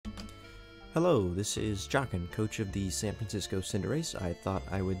Hello, this is Jockin, coach of the San Francisco Cinderace. I thought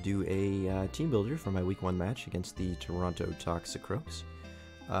I would do a team builder for my week 1 match against the Toronto Toxicroaks.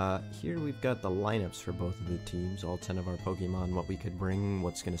 Here we've got the lineups for both of the teams, all 10 of our Pokemon, what we could bring,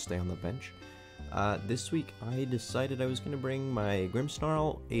 what's going to stay on the bench. This week I decided I was going to bring my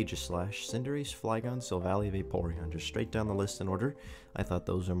Grimmsnarl, Aegislash, Cinderace, Flygon, Silvally, Vaporeon, just straight down the list in order. I thought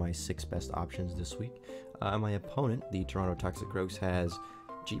those are my 6 best options this week. My opponent, the Toronto Toxicroaks, has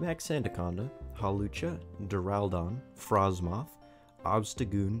G-Max Sandaconda, Hawlucha, Duraludon, Frosmoth,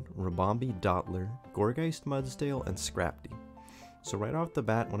 Obstagoon, Ribombee, Dottler, Gourgeist, Mudsdale, and Scrafty. So right off the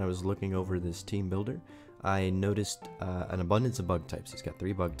bat, when I was looking over this team builder, I noticed an abundance of bug types. He's got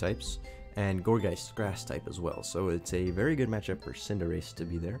 3 bug types, and Gourgeist grass type as well. So it's a very good matchup for Cinderace to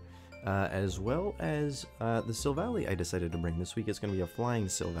be there. As well as the Silvally I decided to bring this week. It's going to be a Flying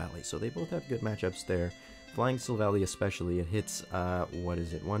Silvally, so they both have good matchups there. Flying Silvally especially, it hits,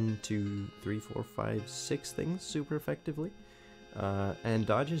 1, 2, 3, 4, 5, 6 things super effectively. And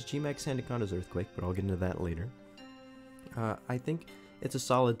dodges G-Max Sandaconda's Earthquake, but I'll get into that later. I think it's a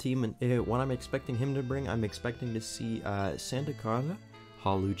solid team, and what I'm expecting him to bring, I'm expecting to see Sandaconda,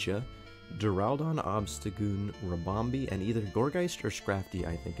 Hawlucha, Duraludon, Obstagoon, Ribombee, and either Gourgeist or Scrafty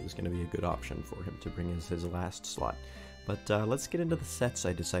I think is going to be a good option for him to bring as his last slot. But let's get into the sets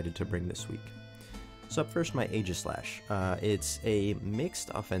I decided to bring this week. So up first, my Aegislash. It's a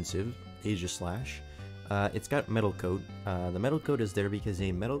mixed offensive Aegislash. It's got Metal Coat. The Metal Coat is there because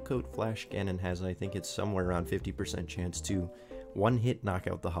a Metal Coat Flash Cannon has, I think it's somewhere around 50% chance to one-hit knock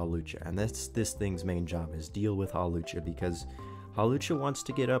out the Hawlucha. And that's this thing's main job, is deal with Hawlucha, because Hawlucha wants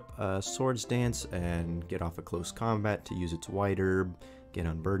to get up Swords Dance and get off a close combat to use its White Herb, get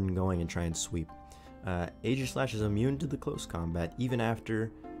Unburden going, and try and sweep. Aegislash is immune to the close combat, even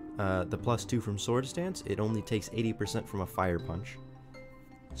after the +2 from Swords Dance. It only takes 80% from a Fire Punch.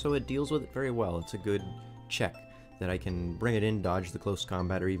 So it deals with it very well. It's a good check that I can bring it in, dodge the close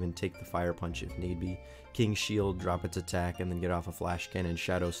combat, or even take the Fire Punch if need be. King Shield, drop its attack, and then get off a Flash Cannon,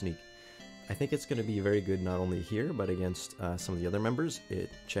 Shadow Sneak. I think it's going to be very good not only here, but against some of the other members.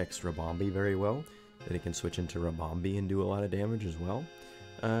 It checks Ribombee very well, that it can switch into Ribombee and do a lot of damage as well.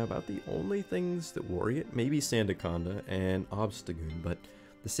 About the only things that worry it, maybe Sandaconda and Obstagoon, but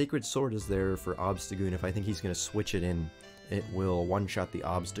the Sacred Sword is there for Obstagoon. If I think he's going to switch it in, it will one-shot the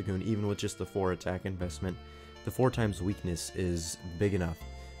Obstagoon, even with just the 4 attack investment. The 4 times weakness is big enough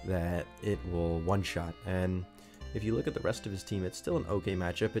that it will one-shot, and if you look at the rest of his team, it's still an okay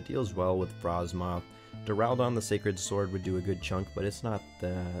matchup. It deals well with Frosmoth. Duraludon, the Sacred Sword, would do a good chunk, but it's not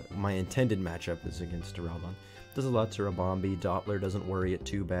my intended matchup is against Duraludon. Does a lot to Ribombee. Dottler doesn't worry it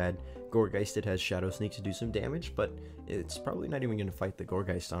too bad. Gourgeist, it has Shadow Sneak to do some damage, but it's probably not even going to fight the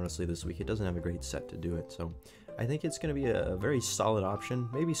Gourgeist, honestly, this week. It doesn't have a great set to do it, so I think it's going to be a very solid option.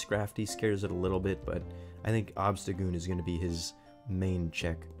 Maybe Scrafty scares it a little bit, but I think Obstagoon is going to be his main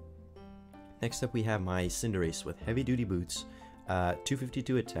check. Next up, we have my Cinderace with Heavy Duty Boots,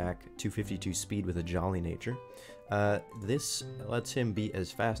 252 attack, 252 speed with a Jolly Nature. This lets him be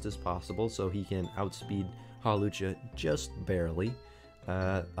as fast as possible, so he can outspeed Hawlucha just barely.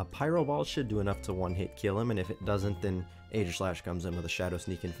 A Pyro Ball should do enough to one-hit kill him, and if it doesn't, then Aegislash comes in with a Shadow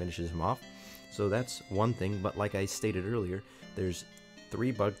Sneak and finishes him off. So that's one thing, but like I stated earlier, there's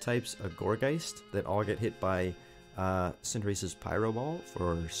 3 bug types of Gourgeist that all get hit by Cinderace's Pyro Ball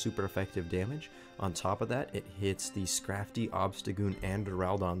for super effective damage. On top of that, it hits the Scrafty, Obstagoon, and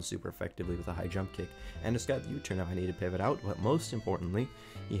Duraludon super effectively with a high jump kick. And it's got U-turn if I need to pivot out, but most importantly,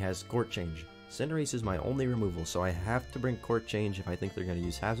 he has Court Change. Cinderace is my only removal, so I have to bring Court Change if I think they're going to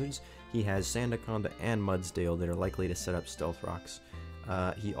use hazards. He has Sandaconda and Mudsdale that are likely to set up Stealth Rocks.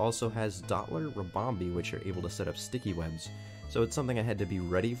 He also has Dottler, Ribombee, which are able to set up Sticky Webs. So it's something I had to be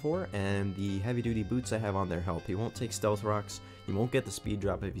ready for, and the Heavy Duty Boots I have on there help. He won't take Stealth Rocks, he won't get the speed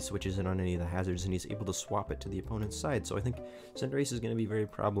drop if he switches in on any of the hazards, and he's able to swap it to the opponent's side. So I think Cinderace is going to be very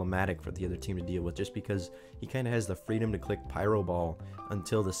problematic for the other team to deal with, just because he kind of has the freedom to click Pyro Ball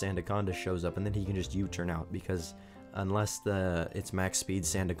until the Sandaconda shows up, and then he can just U-turn out, because unless it's max speed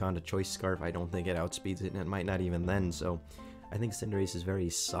Sandaconda Choice Scarf, I don't think it outspeeds it, and it might not even then. So I think Cinderace is very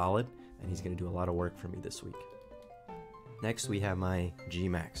solid, and he's going to do a lot of work for me this week. Next, we have my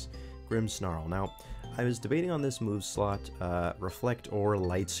G-Max, Grimmsnarl. Now, I was debating on this move slot, Reflect or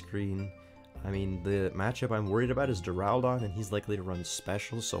Light Screen. I mean, the matchup I'm worried about is Duraludon, and he's likely to run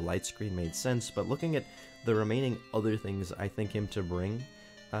Special, so Light Screen made sense. But looking at the remaining other things I think him to bring,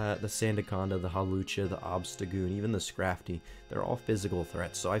 the Sandaconda, the Hawlucha, the Obstagoon, even the Scrafty, they're all physical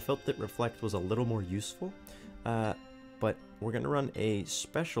threats. So I felt that Reflect was a little more useful. But we're going to run a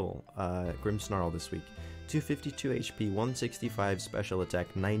special Grimmsnarl this week. 252 HP, 165 special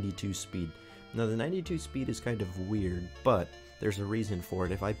attack, 92 speed. Now the 92 speed is kind of weird, but there's a reason for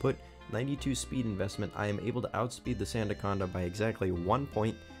it. If I put 92 speed investment, I am able to outspeed the Sandaconda by exactly 1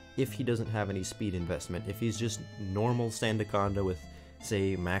 point if he doesn't have any speed investment. If he's just normal Sandaconda with,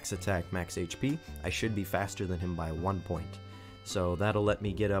 say, max attack, max HP, I should be faster than him by 1 point. So that'll let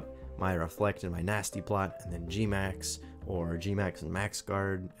me get up my Reflect and my Nasty Plot, and then G-Max, or G-Max and Max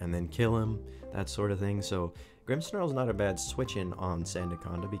Guard, and then kill him, that sort of thing. So Grimmsnarl's not a bad switch-in on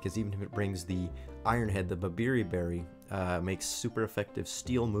Sandaconda, because even if it brings the Iron Head, the Babiri Berry makes super effective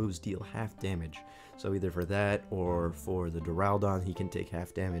steel moves deal half damage. So either for that, or for the Duraldon, he can take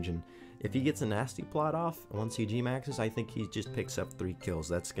half damage, and if he gets a Nasty Plot off, once he G-Maxes, I think he just picks up 3 kills.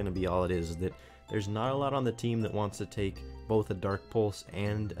 That's going to be all it is. That there's not a lot on the team that wants to take both a Dark Pulse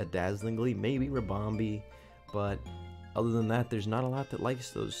and a Dazzling Gleam, maybe Rabombi, but other than that, there's not a lot that likes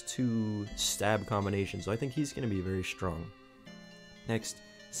those 2 stab combinations, so I think he's going to be very strong. Next,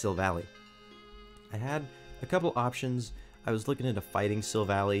 Silvally. I had a couple options. I was looking into fighting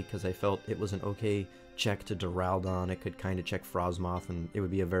Silvally because I felt it was an okay check to Duraldon. It could kind of check Frostmoth, and it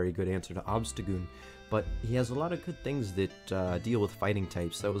would be a very good answer to Obstagoon. But he has a lot of good things that deal with fighting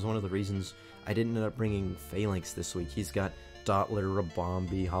types. That was one of the reasons I didn't end up bringing Phalanx this week. He's got Dottler,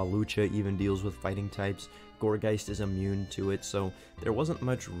 Rabombi, Hawlucha even deals with fighting types. Gourgeist is immune to it, so there wasn't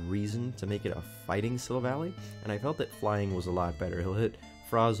much reason to make it a fighting Silvally, and I felt that flying was a lot better. He'll hit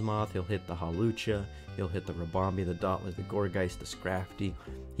Frostmoth, he'll hit the Hawlucha, he'll hit the Rabombi, the Dottler, the Gourgeist, the Scrafty.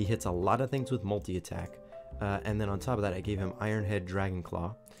 He hits a lot of things with multi-attack. And then on top of that, I gave him Iron Head, Dragon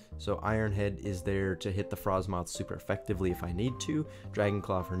Claw. So Iron Head is there to hit the Frostmoth super effectively if I need to. Dragon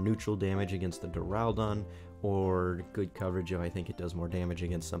Claw for neutral damage against the Duraldon, or good coverage if I think it does more damage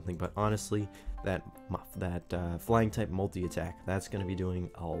against something. But honestly, that flying type multi-attack, that's going to be doing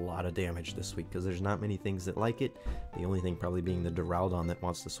a lot of damage this week, because there's not many things that like it. The only thing probably being the Duraldon that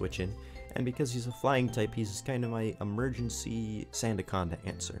wants to switch in. And because he's a flying type, he's kind of my emergency Sandaconda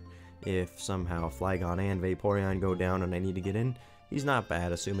answer. If somehow Flygon and Vaporeon go down and I need to get in, he's not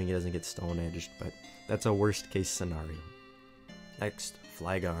bad, assuming he doesn't get Stone Edged, but that's a worst case scenario. Next,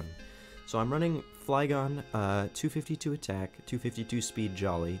 Flygon. So I'm running Flygon, 252 attack, 252 speed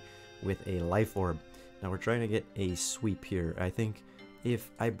Jolly, with a Life Orb. Now we're trying to get a sweep here. I think if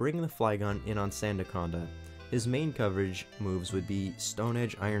I bring the Flygon in on Sandaconda, his main coverage moves would be Stone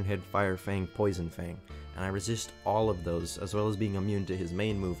Edge, Iron Head, Fire Fang, Poison Fang, and I resist all of those, as well as being immune to his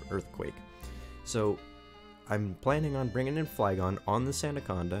main move, Earthquake. So I'm planning on bringing in Flygon on the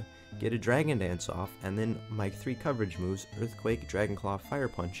Sandaconda, get a Dragon Dance off, and then my 3 coverage moves, Earthquake, Dragon Claw, Fire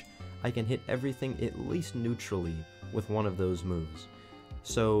Punch, I can hit everything at least neutrally with one of those moves.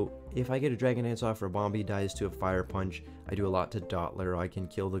 So if I get a Dragon Dance off, Rabombi dies to a Fire Punch, I do a lot to Dottler, I can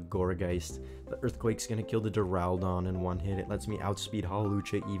kill the Gourgeist, the Earthquake's gonna kill the Duraldon in one hit, it lets me outspeed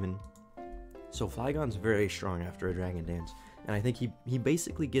Hawlucha even. So Flygon's very strong after a Dragon Dance, and I think he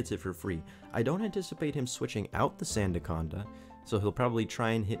basically gets it for free. I don't anticipate him switching out the Sandaconda, so he'll probably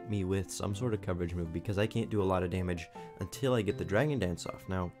try and hit me with some sort of coverage move, because I can't do a lot of damage until I get the Dragon Dance off.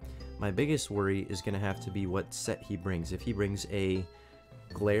 Now, my biggest worry is going to have to be what set he brings. If he brings a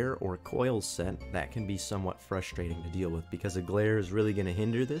Glare or Coil set, that can be somewhat frustrating to deal with, because a Glare is really going to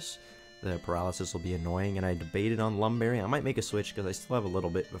hinder this. The paralysis will be annoying, and I debated on Lumberry. I might make a switch, because I still have a little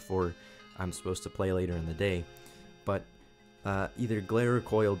bit before I'm supposed to play later in the day. But either Glare or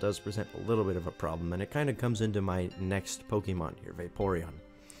Coil does present a little bit of a problem, and it kind of comes into my next Pokemon here, Vaporeon.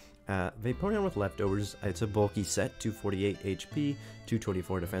 Vaporeon with leftovers, it's a bulky set, 248 HP,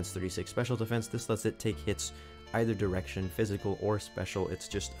 224 defense, 36 special defense. This lets it take hits either direction, physical or special. It's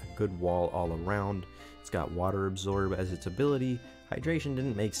just a good wall all around. It's got Water Absorb as its ability. Hydration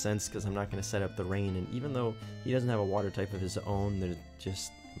didn't make sense because I'm not going to set up the rain, and even though he doesn't have a water type of his own, that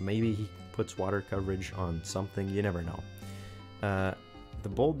just maybe he puts water coverage on something, you never know. The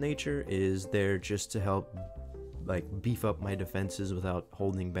Bold Nature is there just to help like beef up my defenses without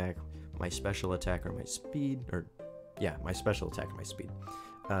holding back my special attack or my speed, or yeah, my special attack and my speed.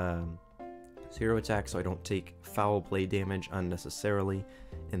 0 attack so I don't take foul play damage unnecessarily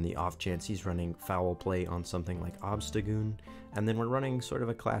in the off chance he's running foul play on something like Obstagoon. And then we're running sort of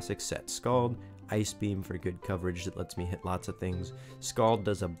a classic set, Scald, Ice Beam for good coverage that lets me hit lots of things. Scald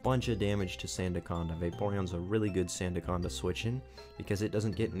does a bunch of damage to Sandaconda. Vaporeon's a really good Sandaconda switch in because it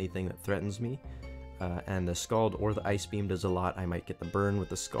doesn't get anything that threatens me. And the Scald or the Ice Beam does a lot. I might get the burn with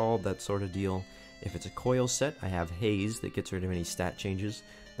the Scald, that sort of deal. If it's a Coil set, I have Haze that gets rid of any stat changes.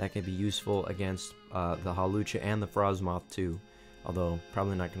 That can be useful against the Hawlucha and the Frostmoth too. Although,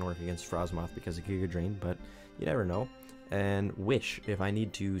 probably not going to work against Frostmoth because of Giga Drain, but you never know. and Wish. If I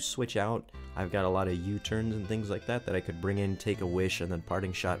need to switch out, I've got a lot of U-turns and things like that that I could bring in, take a Wish, and then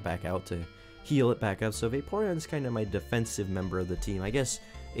Parting Shot back out to heal it back up. So Vaporeon's kind of my defensive member of the team. I guess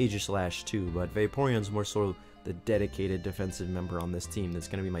Aegislash too, but Vaporeon's more so the dedicated defensive member on this team. That's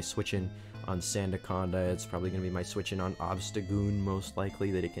going to be my switch-in on Sandaconda. It's probably going to be my switch-in on Obstagoon, most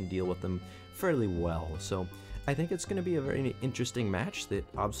likely, that it can deal with them fairly well. So I think it's going to be a very interesting match. That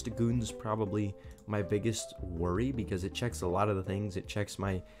Obstagoon's probably my biggest worry because it checks a lot of the things. It checks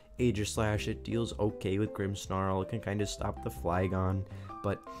my Aegislash, it deals okay with Grimmsnarl, it can kind of stop the Flygon,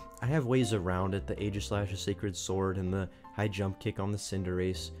 but I have ways around it. The Aegislash, Sacred Sword, and the high jump kick on the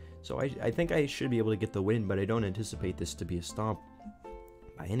Cinderace. So I think I should be able to get the win, but I don't anticipate this to be a stomp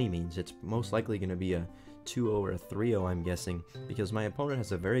by any means. It's most likely going to be a 2-0 or a 3-0, I'm guessing, because my opponent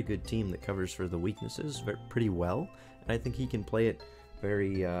has a very good team that covers for the weaknesses pretty well, and I think he can play it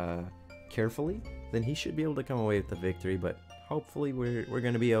very carefully. Then he should be able to come away with the victory, but hopefully we're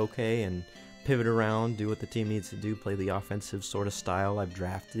going to be okay and pivot around, do what the team needs to do, play the offensive sort of style I've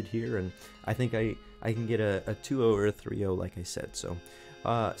drafted here, and I think I can get a 2-0 or a 3-0 like I said. So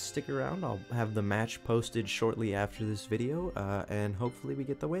stick around, I'll have the match posted shortly after this video, and hopefully we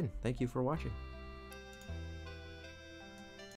get the win. Thank you for watching.